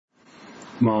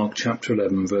Mark chapter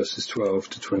 11 verses 12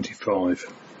 to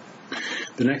 25.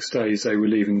 The next day as they were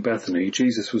leaving Bethany,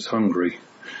 Jesus was hungry.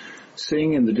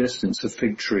 Seeing in the distance a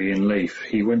fig tree in leaf,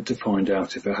 he went to find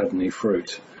out if it had any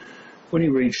fruit. When he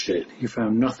reached it, he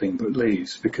found nothing but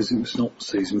leaves, because it was not the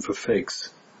season for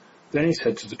figs. Then he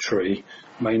said to the tree,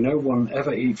 "May no one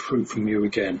ever eat fruit from you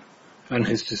again." And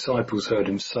his disciples heard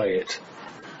him say it.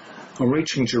 On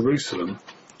reaching Jerusalem,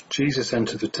 Jesus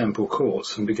entered the temple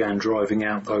courts and began driving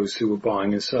out those who were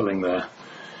buying and selling there.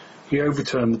 He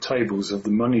overturned the tables of the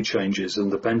money changers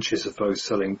and the benches of those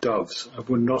selling doves, and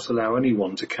would not allow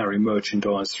anyone to carry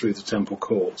merchandise through the temple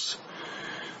courts.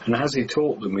 And as he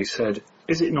taught them, he said,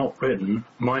 "Is it not written,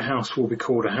 'My house will be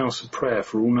called a house of prayer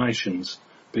for all nations,'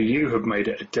 but you have made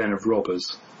it a den of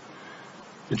robbers."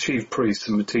 The chief priests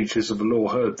and the teachers of the law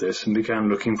heard this and began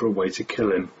looking for a way to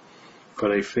kill him, for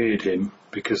they feared him,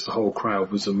 because the whole crowd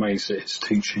was amazed at his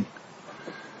teaching.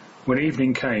 When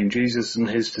evening came, Jesus and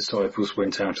his disciples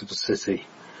went out of the city.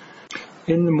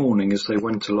 In the morning, as they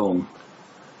went along,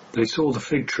 they saw the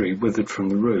fig tree withered from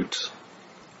the roots.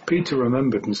 Peter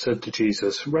remembered and said to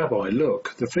Jesus, "Rabbi,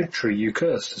 look, the fig tree you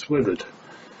cursed is withered."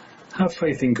 "Have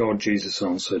faith in God," Jesus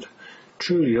answered.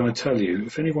 "Truly I tell you,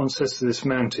 if anyone says to this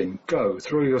mountain, 'Go,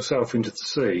 throw yourself into the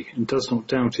sea,' and does not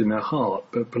doubt in their heart,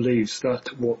 but believes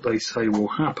that what they say will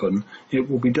happen, it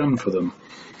will be done for them.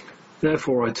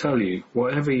 Therefore I tell you,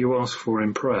 whatever you ask for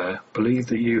in prayer, believe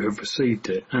that you have received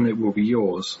it, and it will be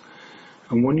yours.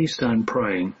 And when you stand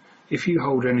praying, if you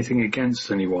hold anything against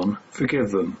anyone,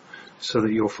 forgive them, so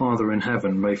that your Father in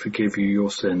heaven may forgive you your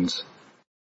sins."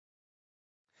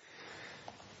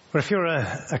 Well, if you're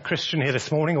a Christian here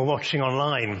this morning or watching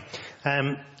online,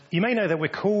 you may know that we're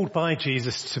called by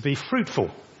Jesus to be fruitful.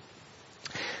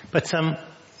 But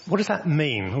what does that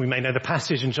mean? We may know the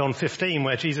passage in John 15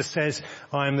 where Jesus says,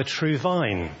 "I am the true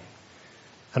vine,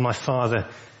 and my Father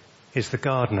is the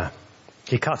gardener.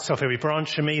 He cuts off every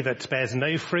branch in me that bears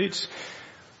no fruit,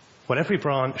 while every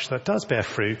branch that does bear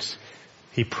fruit,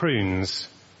 he prunes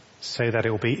so that it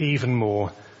will be even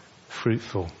more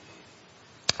fruitful."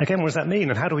 Again, what does that mean?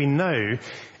 And how do we know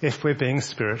if we're being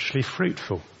spiritually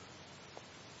fruitful?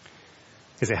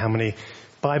 Is it how many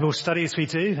Bible studies we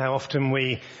do? How often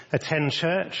we attend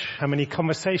church? How many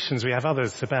conversations we have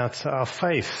others about our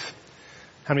faith?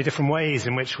 How many different ways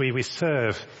in which we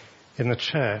serve in the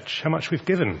church? How much we've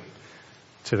given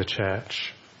to the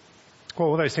church? Well,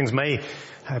 all those things may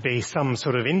be some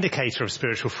sort of indicator of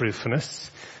spiritual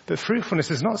fruitfulness, but fruitfulness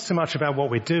is not so much about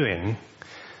what we're doing,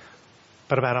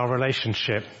 but about our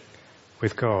relationship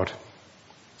with God.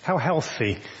 How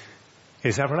healthy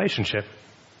is our relationship?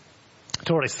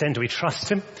 To what extent do we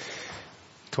trust him?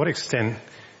 To what extent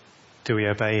do we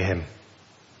obey him?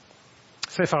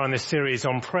 So far in this series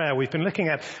on prayer, we've been looking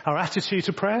at our attitude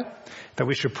to prayer, that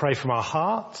we should pray from our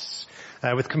hearts,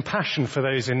 with compassion for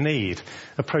those in need,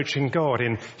 approaching God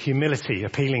in humility,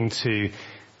 appealing to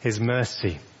his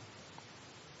mercy.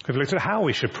 We've looked at how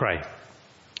we should pray,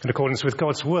 in accordance with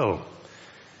God's will,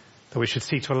 that we should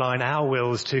seek to align our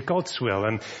wills to God's will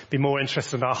and be more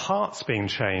interested in our hearts being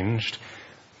changed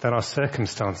than our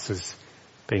circumstances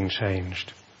being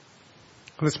changed.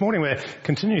 Well, this morning we're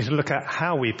continuing to look at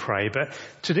how we pray, but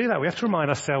to do that we have to remind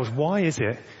ourselves, why is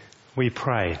it we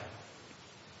pray?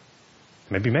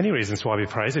 There may be many reasons why we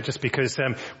pray. Is it just because,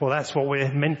 that's what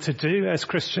we're meant to do as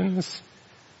Christians?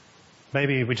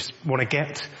 Maybe we just want to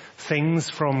get things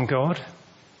from God?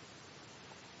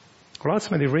 Well,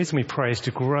 ultimately the reason we pray is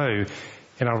to grow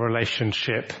in our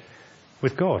relationship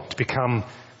with God, to become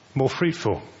more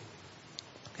fruitful.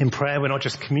 In prayer, we're not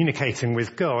just communicating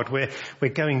with God, we're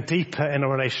going deeper in a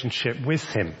relationship with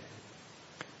him,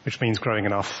 which means growing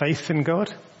in our faith in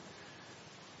God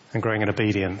and growing in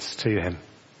obedience to him.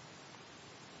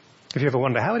 If you ever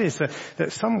wonder how it is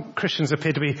that some Christians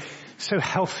appear to be so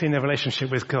healthy in their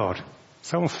relationship with God,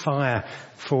 so on fire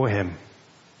for him,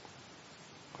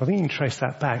 I think you can trace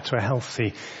that back to a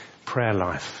healthy prayer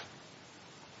life.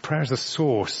 Prayer is a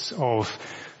source of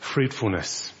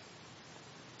fruitfulness.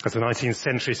 As the 19th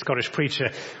century Scottish preacher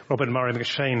Robert Murray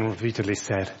McCheyne repeatedly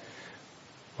said,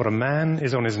 "What a man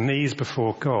is on his knees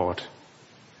before God,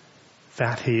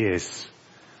 that he is,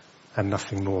 and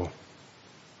nothing more."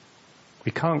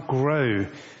 We can't grow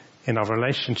in our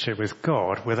relationship with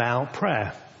God without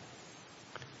prayer,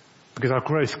 because our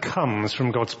growth comes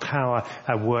from God's power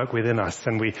at work within us,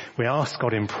 and we ask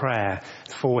God in prayer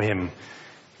for him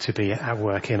to be at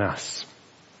work in us.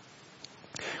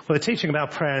 Well, the teaching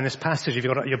about prayer in this passage, if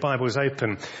you've got your Bibles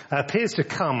open, appears to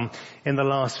come in the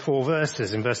last 4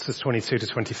 verses, in verses 22 to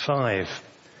 25.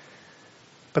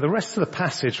 But the rest of the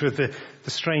passage, with the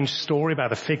strange story about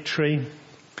the fig tree,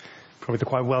 Probably the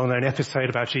quite well-known episode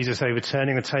about Jesus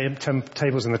overturning the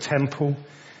tables in the temple,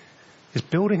 is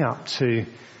building up to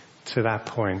that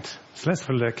point. So let's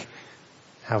have a look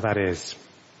how that is.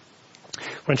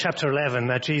 Well, in chapter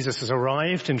 11, Jesus has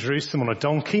arrived in Jerusalem on a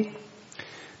donkey,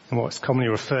 in what's commonly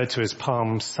referred to as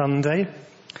Palm Sunday.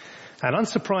 And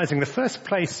unsurprising, the first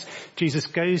place Jesus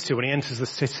goes to when he enters the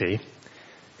city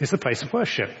is the place of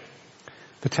worship,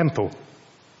 the temple.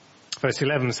 Verse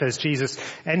 11 says, Jesus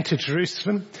entered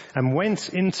Jerusalem and went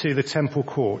into the temple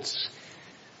courts.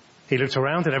 He looked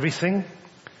around at everything,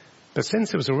 but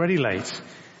since it was already late,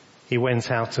 he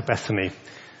went out to Bethany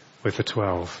with the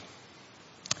 12.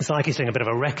 It's like he's doing a bit of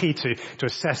a recce to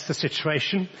assess the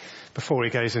situation before he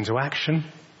goes into action.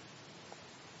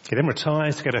 He then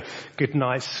retires to get a good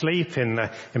night's sleep in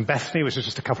Bethany, which is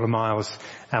just a couple of miles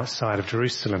outside of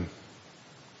Jerusalem.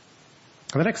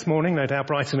 And the next morning, no doubt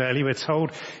bright and early, we're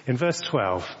told in verse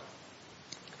 12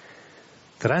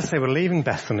 that as they were leaving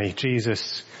Bethany,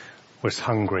 Jesus was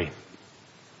hungry.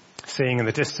 Seeing in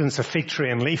the distance a fig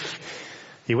tree and leaf,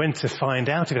 he went to find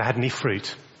out if it had any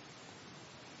fruit.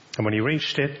 And when he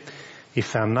reached it, he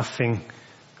found nothing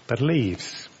but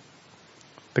leaves,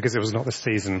 because it was not the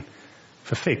season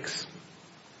for figs.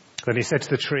 Then he said to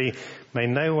the tree, "May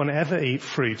no one ever eat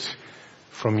fruit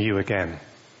from you again."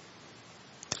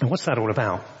 And what's that all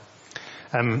about?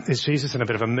 Is Jesus in a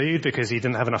bit of a mood because he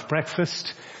didn't have enough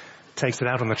breakfast? Takes it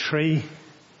out on the tree?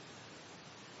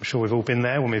 I'm sure we've all been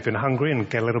there when we've been hungry and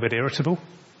get a little bit irritable.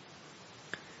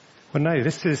 Well, no,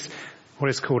 this is what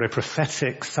is called a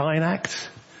prophetic sign act,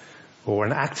 or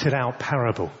an acted out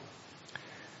parable.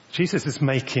 Jesus is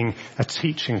making a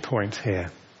teaching point here.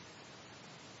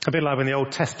 A bit like when the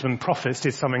Old Testament prophets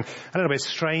did something a little bit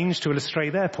strange to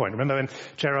illustrate their point. Remember when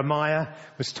Jeremiah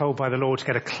was told by the Lord to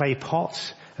get a clay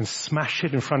pot and smash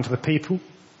it in front of the people?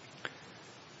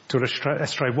 To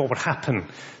illustrate what would happen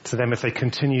to them if they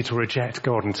continue to reject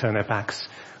God and turn their backs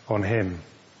on him.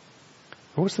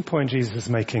 But what's the point Jesus is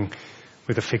making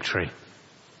with the fig tree?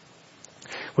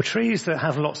 Well, trees that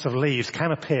have lots of leaves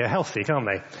can appear healthy, can't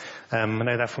they? I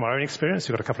know that from our own experience.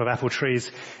 We've got a couple of apple trees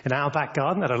in our back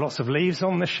garden that had lots of leaves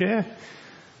on this year,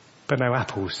 but no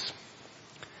apples.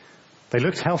 They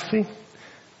looked healthy,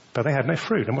 but they had no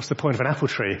fruit. And what's the point of an apple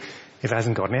tree if it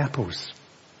hasn't got any apples?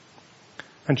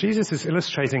 And Jesus is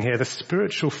illustrating here the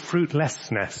spiritual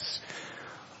fruitlessness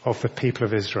of the people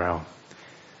of Israel.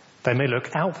 They may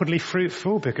look outwardly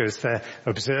fruitful because they're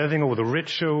observing all the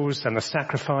rituals and the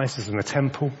sacrifices in the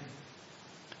temple,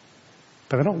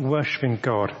 but they're not worshipping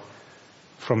God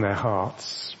from their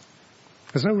hearts.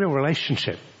 There's no real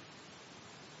relationship.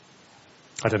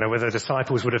 I don't know whether the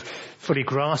disciples would have fully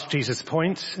grasped Jesus'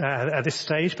 point at this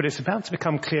stage, but it's about to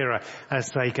become clearer as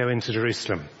they go into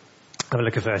Jerusalem. Have a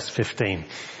look at verse 15.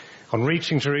 On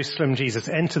reaching Jerusalem, Jesus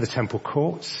entered the temple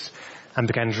courts and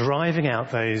began driving out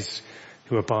those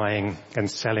who were buying and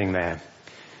selling there.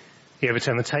 He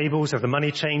overturned the tables of the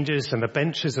money changers and the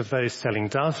benches of those selling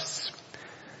doves,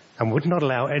 and would not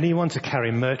allow anyone to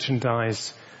carry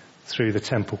merchandise through the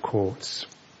temple courts.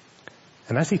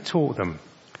 And as he taught them,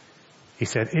 he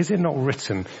said, "Is it not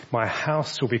written, my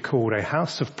house will be called a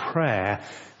house of prayer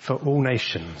for all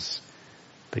nations,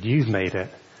 but you've made it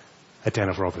a den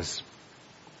of robbers"?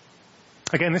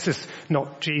 Again, this is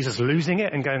not Jesus losing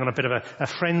it and going on a bit of a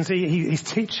frenzy. He's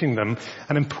teaching them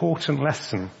an important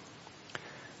lesson,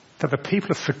 that the people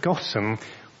have forgotten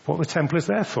what the temple is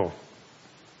there for.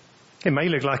 It may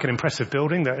look like an impressive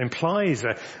building that implies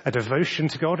a devotion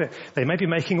to God. They may be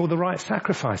making all the right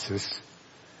sacrifices,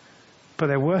 but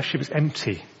their worship is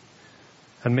empty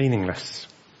and meaningless.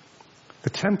 The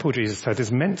temple, Jesus said,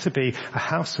 is meant to be a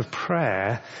house of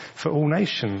prayer for all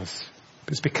nations.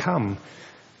 It's become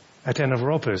a den of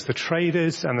robbers. The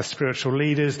traders and the spiritual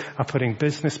leaders are putting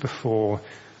business before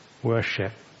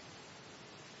worship.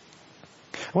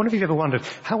 I wonder if you've ever wondered,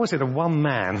 how was it that one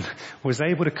man was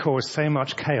able to cause so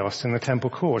much chaos in the temple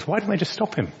courts? Why didn't they just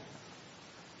stop him?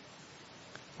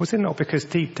 Was it not because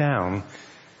deep down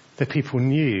the people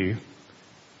knew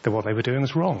that what they were doing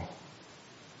was wrong?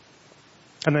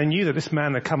 And they knew that this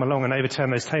man that come along and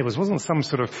overturned those tables wasn't some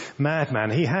sort of madman.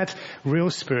 He had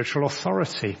real spiritual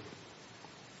authority.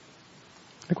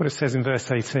 Look what it says in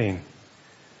verse 18.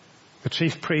 The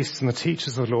chief priests and the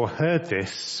teachers of the law heard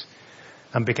this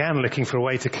and began looking for a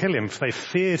way to kill him, for they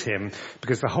feared him,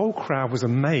 because the whole crowd was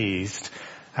amazed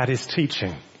at his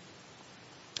teaching.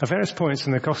 At various points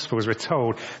in the Gospels we're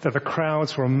told that the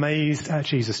crowds were amazed at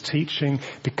Jesus' teaching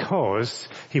because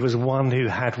he was one who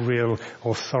had real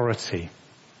authority.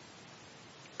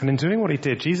 And in doing what he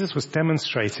did, Jesus was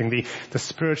demonstrating the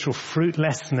spiritual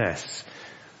fruitlessness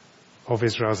of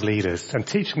Israel's leaders and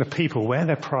teaching the people where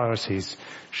their priorities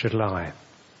should lie.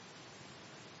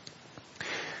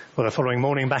 Well, the following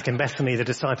morning back in Bethany, the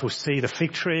disciples see the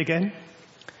fig tree again,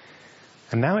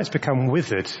 and now it's become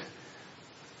withered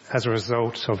as a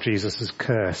result of Jesus'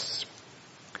 curse.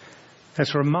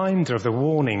 It's a reminder of the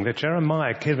warning that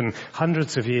Jeremiah had given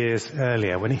hundreds of years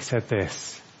earlier when he said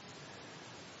this: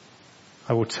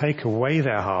 I will take away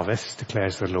their harvest,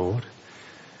 declares the Lord.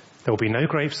 There will be no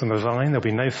grapes on the vine, there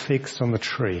will be no figs on the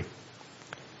tree.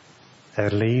 Their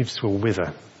leaves will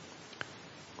wither.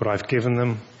 What I've given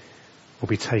them will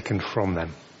be taken from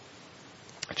them.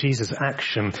 Jesus'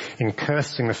 action in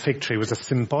cursing the fig tree was a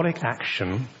symbolic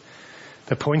action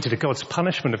that pointed to God's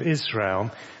punishment of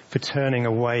Israel for turning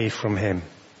away from him.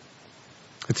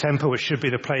 The temple, which should be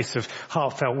the place of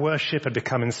heartfelt worship, had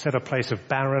become instead a place of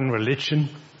barren religion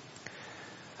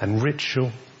and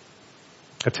ritual,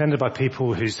 attended by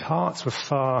people whose hearts were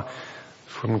far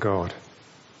from God.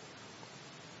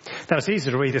 Now, it's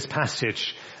easy to read this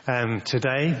passage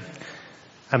today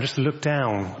and just look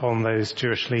down on those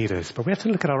Jewish leaders, but we have to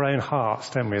look at our own hearts,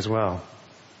 don't we, as well?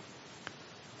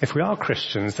 If we are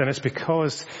Christians, then it's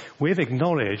because we've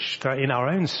acknowledged that in our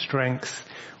own strength,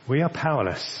 we are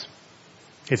powerless.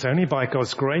 It's only by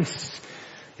God's grace,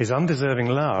 his undeserving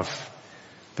love,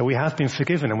 that we have been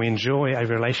forgiven and we enjoy a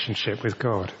relationship with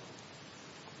God.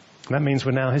 And that means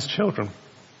we're now his children.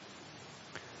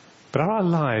 But are our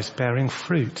lives bearing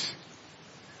fruit?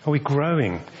 Are we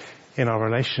growing in our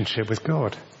relationship with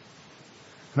God?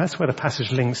 And that's where the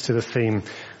passage links to the theme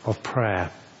of prayer.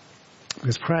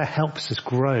 Because prayer helps us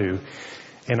grow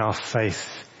in our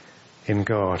faith in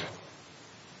God.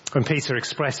 When Peter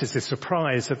expresses his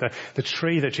surprise that the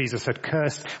tree that Jesus had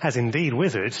cursed has indeed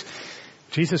withered,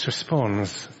 Jesus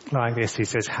responds like this. He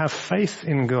says, have faith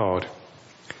in God.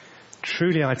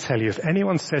 Truly I tell you, if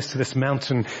anyone says to this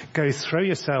mountain, go throw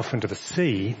yourself into the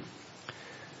sea,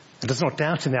 and does not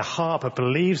doubt in their heart but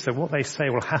believes that what they say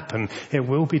will happen, it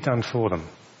will be done for them.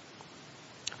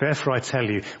 Therefore I tell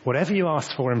you, whatever you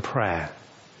ask for in prayer,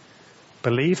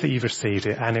 believe that you've received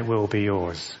it and it will be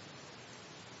yours.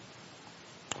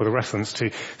 With a reference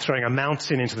to throwing a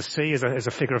mountain into the sea as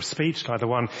a figure of speech, like the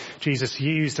one Jesus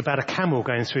used about a camel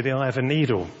going through the eye of a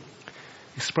needle,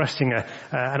 expressing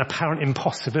an apparent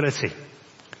impossibility.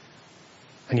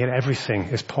 And yet everything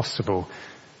is possible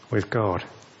with God.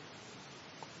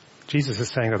 Jesus is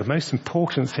saying that the most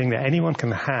important thing that anyone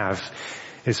can have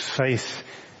is faith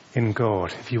in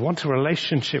God. If you want a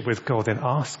relationship with God, then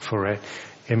ask for it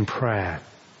in prayer.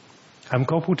 And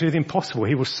God will do the impossible.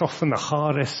 He will soften the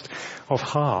hardest of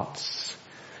hearts.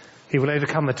 He will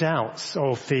overcome the doubts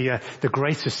of the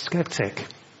greatest skeptic.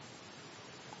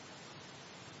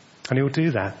 And he will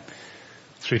do that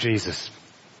through Jesus.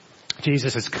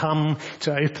 Jesus has come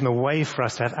to open the way for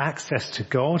us to have access to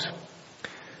God,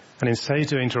 and in so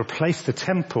doing to replace the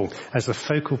temple as the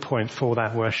focal point for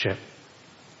that worship.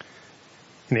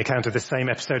 In the account of the same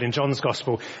episode in John's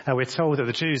Gospel, we're told that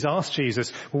the Jews asked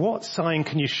Jesus, what sign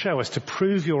can you show us to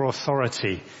prove your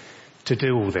authority to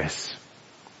do all this?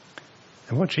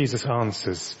 And what Jesus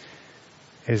answers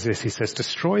is this. He says,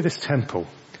 destroy this temple,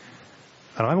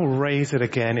 and I will raise it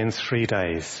again in 3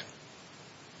 days.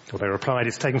 Well, they replied,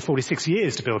 it's taken 46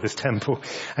 years to build this temple,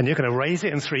 and you're going to raise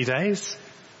it in 3 days?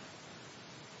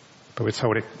 But we're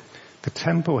told the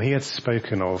temple he had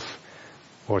spoken of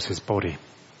was his body.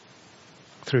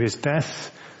 Through his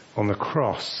death on the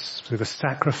cross, through the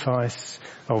sacrifice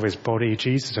of his body,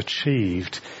 Jesus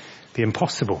achieved the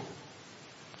impossible,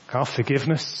 our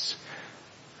forgiveness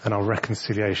and our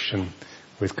reconciliation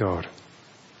with God.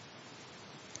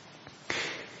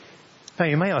 Now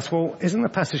you may ask, well, isn't the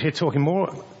passage here talking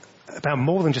about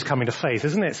more than just coming to faith?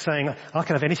 Isn't it saying, I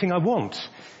can have anything I want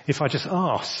if I just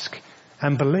ask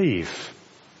and believe?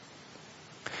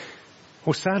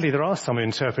 Well, sadly, there are some who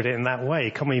interpret it in that way,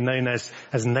 commonly known as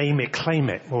name it, claim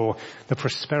it, or the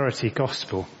prosperity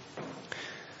gospel.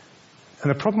 And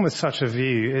the problem with such a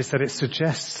view is that it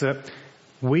suggests that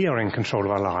we are in control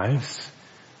of our lives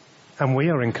and we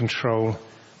are in control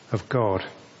of God.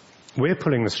 We're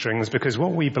pulling the strings because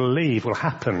what we believe will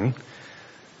happen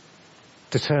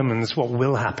determines what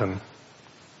will happen.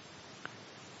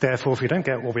 Therefore, if we don't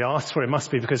get what we asked for, it must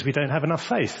be because we don't have enough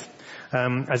faith.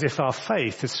 As if our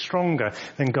faith is stronger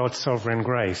than God's sovereign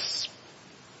grace.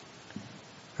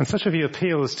 And such a view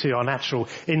appeals to our natural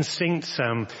instincts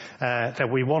that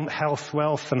we want health,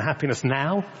 wealth and happiness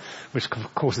now, which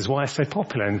of course is why it's so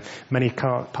popular in many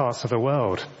parts of the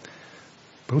world,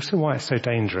 but also why it's so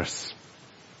dangerous.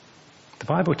 The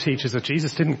Bible teaches that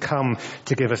Jesus didn't come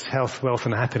to give us health, wealth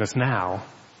and happiness now.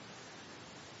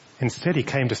 Instead, he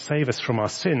came to save us from our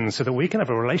sins so that we can have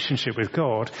a relationship with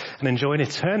God and enjoy an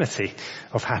eternity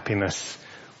of happiness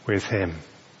with him.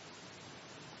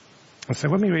 And so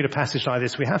when we read a passage like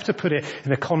this, we have to put it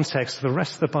in the context of the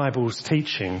rest of the Bible's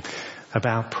teaching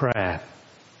about prayer.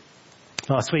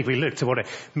 Last week we looked at what it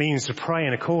means to pray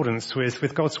in accordance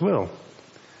with God's will.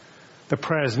 The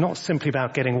prayer is not simply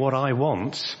about getting what I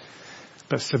want,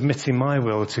 but submitting my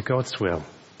will to God's will,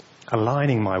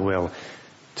 aligning my will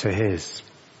to his.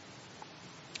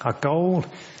 Our goal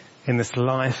in this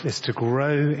life is to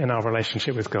grow in our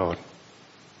relationship with God.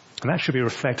 And that should be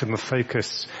reflected in the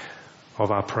focus of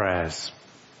our prayers.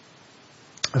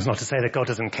 That's not to say that God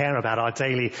doesn't care about our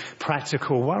daily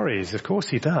practical worries. Of course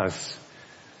he does.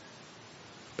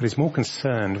 But he's more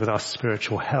concerned with our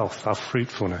spiritual health, our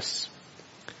fruitfulness.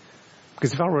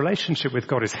 Because if our relationship with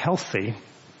God is healthy,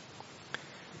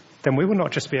 then we will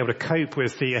not just be able to cope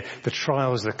with the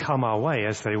trials that come our way,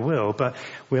 as they will, but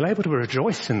we're able to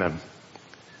rejoice in them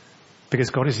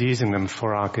because God is using them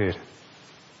for our good.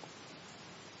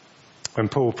 When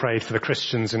Paul prayed for the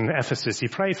Christians in Ephesus, he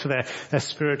prayed for their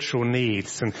spiritual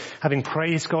needs, and having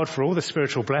praised God for all the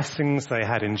spiritual blessings they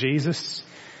had in Jesus,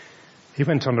 he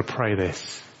went on to pray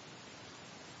this: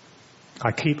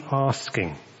 I keep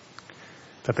asking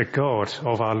that the God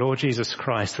of our Lord Jesus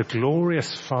Christ, the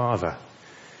glorious Father,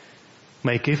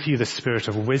 may give you the spirit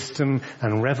of wisdom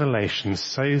and revelation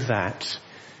so that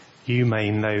you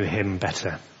may know him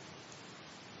better.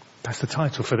 That's the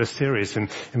title for this series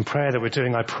in prayer that we're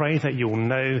doing. I pray that you'll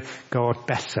know God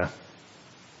better.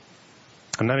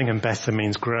 And knowing him better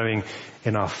means growing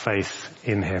in our faith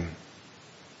in him.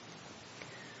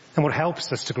 And what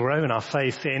helps us to grow in our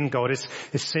faith in God is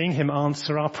seeing him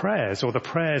answer our prayers, or the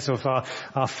prayers of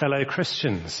our fellow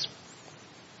Christians.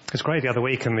 It's great the other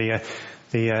week in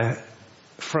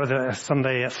for the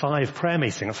Sunday at 5 prayer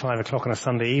meeting at 5 o'clock on a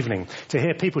Sunday evening to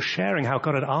hear people sharing how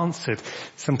God had answered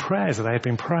some prayers that they had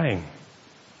been praying.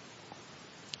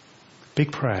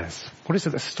 Big prayers. What is it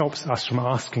that stops us from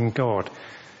asking God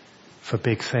for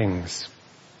big things?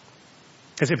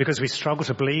 Is it because we struggle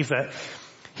to believe that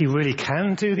he really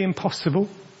can do the impossible?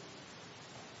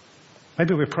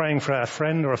 Maybe we're praying for a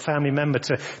friend or a family member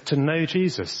to know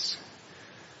Jesus.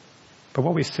 But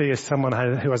what we see is someone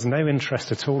who has no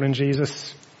interest at all in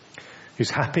Jesus, who's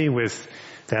happy with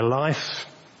their life,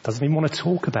 doesn't even want to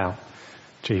talk about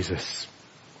Jesus.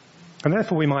 And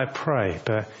therefore we might pray,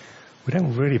 but we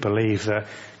don't really believe that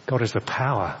God has the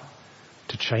power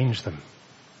to change them.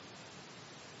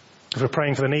 If we're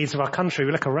praying for the needs of our country,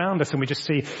 we look around us and we just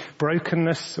see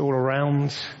brokenness all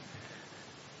around.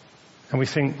 And we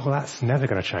think, well, that's never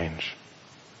going to change.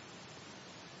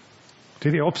 Do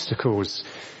the obstacles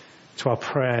to our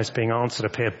prayers being answered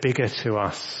appear bigger to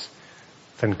us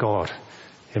than God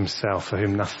himself, for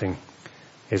whom nothing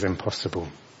is impossible?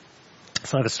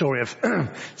 It's like the story of,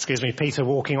 Peter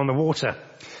walking on the water.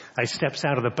 He steps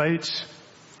out of the boat,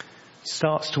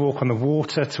 starts to walk on the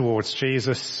water towards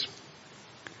Jesus.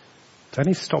 Then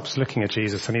he stops looking at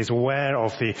Jesus and he's aware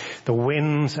of the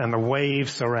wind and the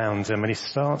waves around him, and he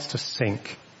starts to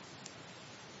sink.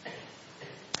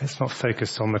 Let's not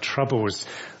focus on the troubles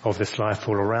of this life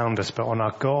all around us, but on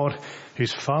our God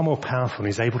who's far more powerful and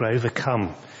is able to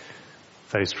overcome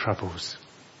those troubles.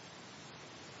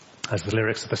 As the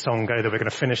lyrics of the song go that we're going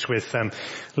to finish with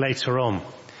later on.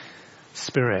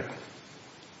 Spirit,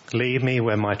 lead me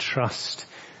where my trust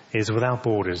is without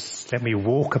borders. Let me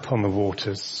walk upon the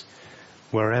waters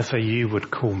wherever you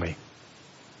would call me.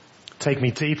 Take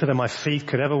me deeper than my feet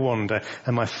could ever wander,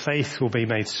 and my faith will be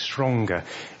made stronger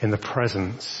in the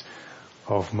presence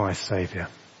of my Saviour.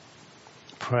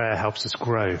 Prayer helps us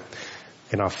grow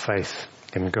in our faith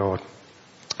in God.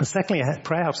 And secondly,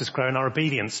 prayer helps us grow in our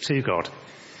obedience to God.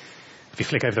 If you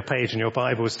flick over the page in your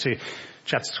Bibles to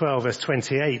chapter 12, verse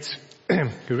 28,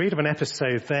 we read of an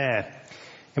episode there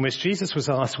in which Jesus was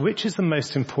asked, which is the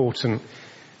most important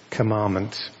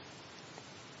commandment?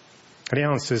 And he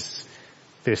answers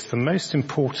this: the most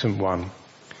important one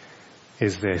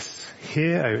is this: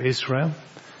 Hear, O Israel,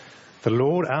 the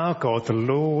Lord our God, the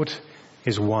Lord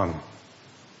is one.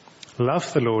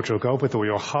 Love the Lord your God with all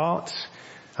your heart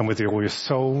and with all your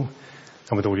soul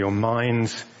and with all your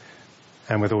mind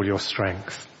and with all your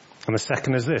strength. And the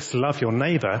second is this: love your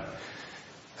neighbour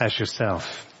as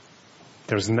yourself.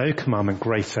 There is no commandment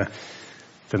greater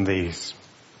than these.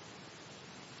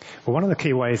 Well, one of the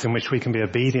key ways in which we can be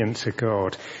obedient to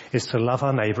God is to love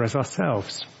our neighbour as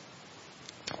ourselves.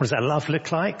 What does that love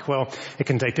look like? Well, it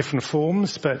can take different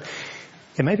forms, but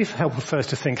it may be helpful first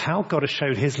to think how God has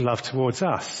showed his love towards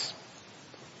us,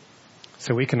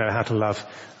 so we can know how to love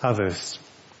others.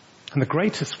 And the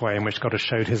greatest way in which God has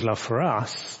showed his love for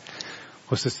us,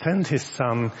 was to send his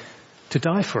Son to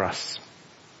die for us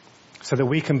so that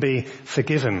we can be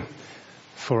forgiven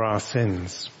for our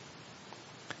sins.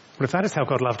 Well, if that is how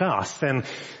God loved us, then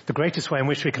the greatest way in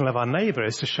which we can love our neighbour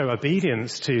is to show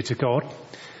obedience to God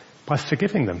by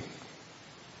forgiving them.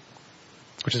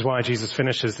 Which is why Jesus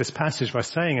finishes this passage by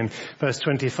saying in verse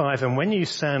 25, and when you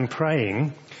stand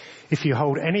praying, if you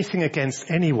hold anything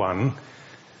against anyone,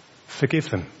 forgive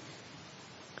them,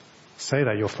 so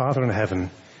that your Father in heaven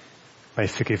may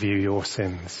forgive you your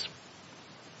sins.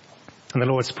 And the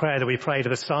Lord's Prayer that we prayed at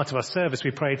the start of our service,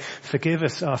 we prayed, forgive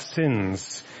us our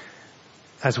sins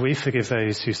as we forgive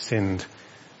those who sinned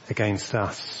against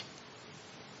us.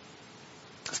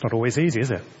 It's not always easy,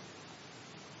 is it?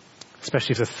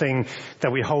 Especially if the thing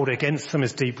that we hold against them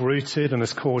is deep-rooted and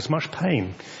has caused much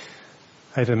pain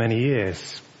over many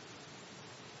years.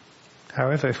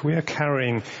 However, if we are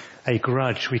carrying a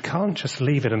grudge, we can't just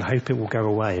leave it and hope it will go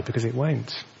away, because it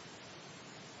won't.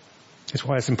 It's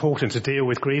why it's important to deal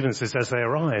with grievances as they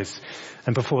arise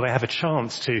and before they have a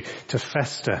chance to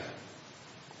fester.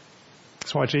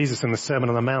 That's why Jesus in the Sermon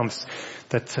on the Mount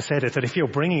that said it, that if you're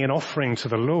bringing an offering to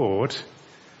the Lord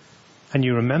and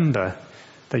you remember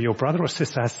that your brother or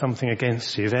sister has something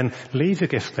against you, then leave your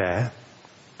gift there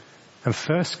and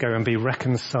first go and be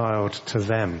reconciled to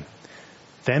them.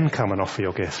 Then come and offer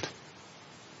your gift.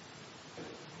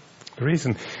 The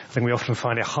reason I think we often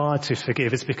find it hard to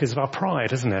forgive is because of our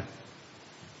pride, isn't it?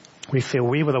 We feel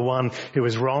we were the one who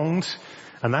was wronged,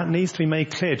 and that needs to be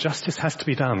made clear. Justice has to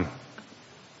be done.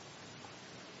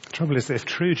 The trouble is that if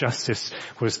true justice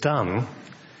was done,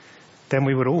 then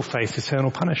we would all face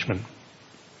eternal punishment.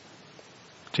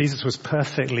 Jesus was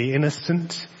perfectly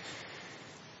innocent,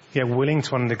 yet willing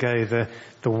to undergo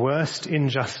the worst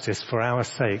injustice for our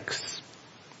sakes,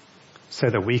 so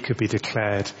that we could be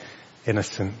declared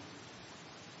innocent.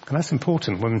 And that's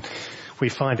important when we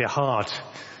find it hard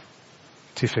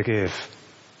to forgive.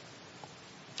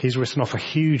 He's written off a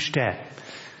huge debt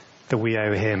that we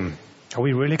owe him. Are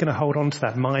we really going to hold on to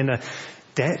that minor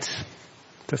debt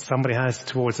that somebody has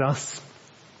towards us,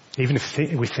 even if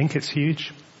we think it's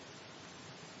huge?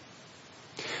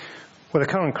 Well,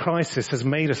 the current crisis has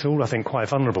made us all, I think, quite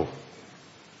vulnerable.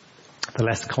 The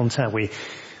less contact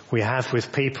we have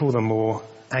with people, the more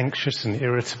anxious and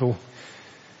irritable,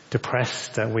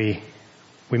 depressed that we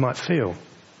might feel.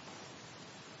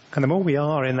 And the more we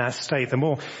are in that state, the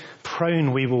more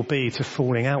prone we will be to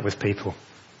falling out with people,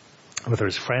 whether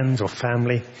it's friends or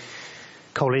family,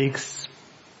 colleagues,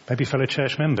 maybe fellow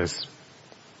church members.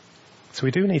 So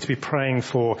we do need to be praying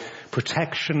for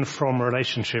protection from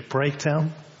relationship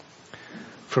breakdown,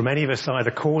 from any of us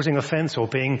either causing offence or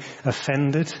being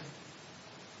offended.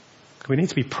 We need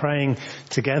to be praying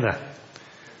together,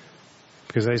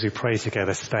 because those who pray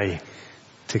together stay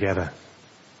together.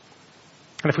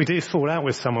 And if we do fall out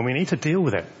with someone, we need to deal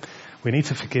with it. We need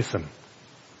to forgive them.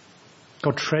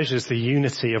 God treasures the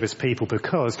unity of his people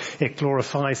because it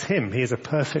glorifies him. He is a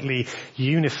perfectly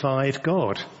unified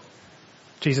God.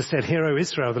 Jesus said, "Hear, O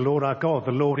Israel, the Lord our God,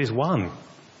 the Lord is one."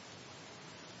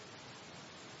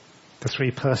 The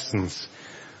three persons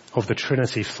of the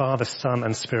Trinity, Father, Son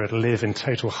and Spirit, live in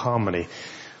total harmony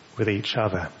with each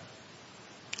other.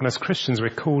 And as Christians, we're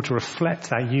called to reflect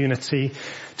that unity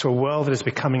to a world that is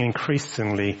becoming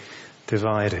increasingly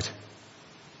divided.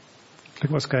 Look at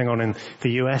what's going on in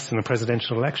the US in the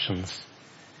presidential elections.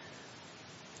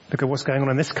 Look at what's going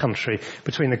on in this country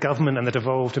between the government and the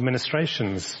devolved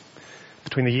administrations,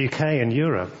 between the UK and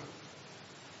Europe.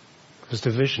 There's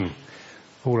division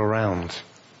all around.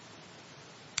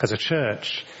 As a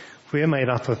church, we are made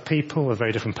up of people with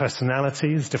very different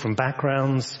personalities, different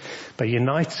backgrounds, but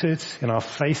united in our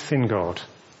faith in God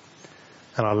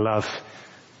and our love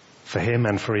for him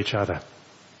and for each other.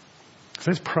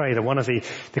 So let's pray that one of the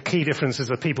key differences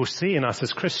that people see in us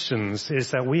as Christians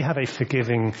is that we have a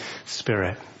forgiving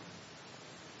spirit.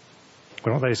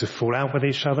 We're not those who fall out with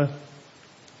each other,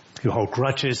 who hold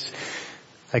grudges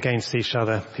against each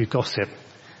other, who gossip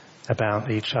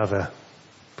about each other.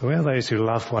 But we are those who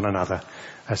love one another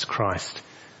as Christ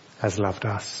has loved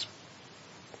us.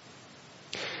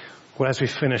 Well, as we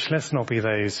finish, let's not be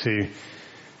those who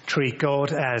treat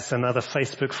God as another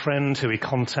Facebook friend who we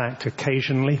contact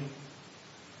occasionally.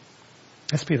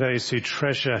 Let's be those who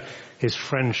treasure his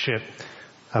friendship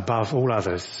above all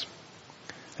others.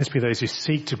 Let's be those who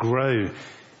seek to grow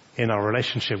in our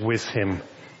relationship with him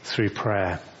through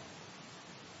prayer.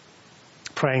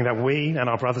 Praying that we and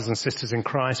our brothers and sisters in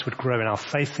Christ would grow in our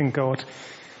faith in God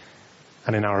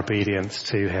and in our obedience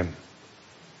to him.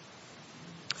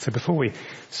 So before we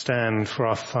stand for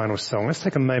our final song, let's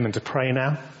take a moment to pray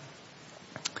now.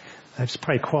 Just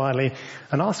pray quietly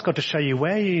and ask God to show you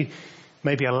where you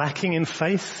maybe are lacking in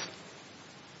faith,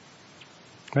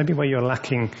 maybe where you're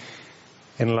lacking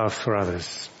in love for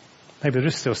others. Maybe there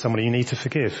is still someone you need to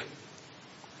forgive.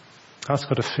 Ask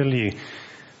God to fill you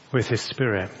with his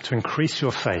Spirit to increase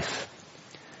your faith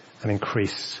and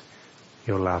increase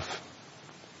your love.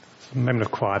 A moment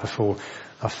of quiet before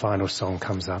our final song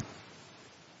comes up.